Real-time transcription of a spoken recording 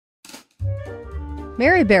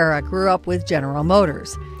Mary Barra grew up with General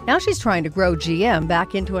Motors. Now she's trying to grow GM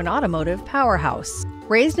back into an automotive powerhouse.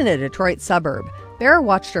 Raised in a Detroit suburb, Barra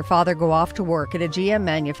watched her father go off to work at a GM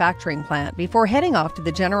manufacturing plant before heading off to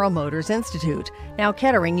the General Motors Institute, now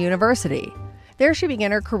Kettering University. There she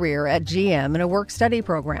began her career at GM in a work-study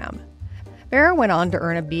program. Barra went on to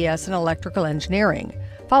earn a BS in electrical engineering,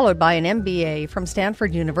 followed by an MBA from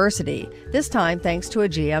Stanford University, this time thanks to a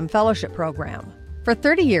GM fellowship program. For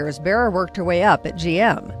 30 years, Barra worked her way up at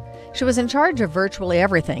GM. She was in charge of virtually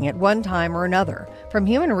everything at one time or another, from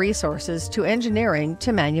human resources to engineering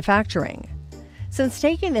to manufacturing. Since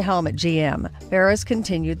taking the helm at GM, Barra's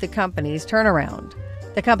continued the company's turnaround.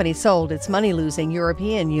 The company sold its money-losing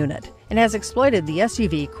European unit and has exploited the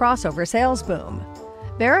SUV crossover sales boom.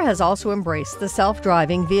 Barra has also embraced the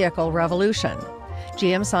self-driving vehicle revolution.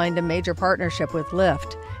 GM signed a major partnership with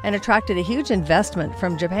Lyft and attracted a huge investment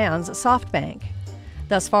from Japan's SoftBank.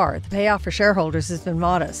 Thus far, the payoff for shareholders has been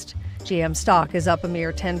modest. GM stock is up a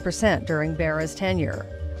mere 10% during Barra's tenure.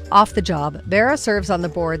 Off the job, Barra serves on the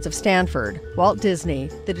boards of Stanford, Walt Disney,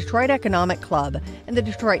 the Detroit Economic Club, and the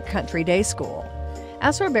Detroit Country Day School.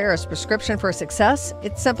 As for Barra's prescription for success,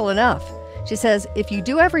 it's simple enough. She says, if you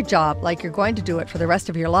do every job like you're going to do it for the rest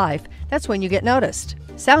of your life, that's when you get noticed.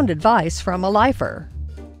 Sound advice from a lifer.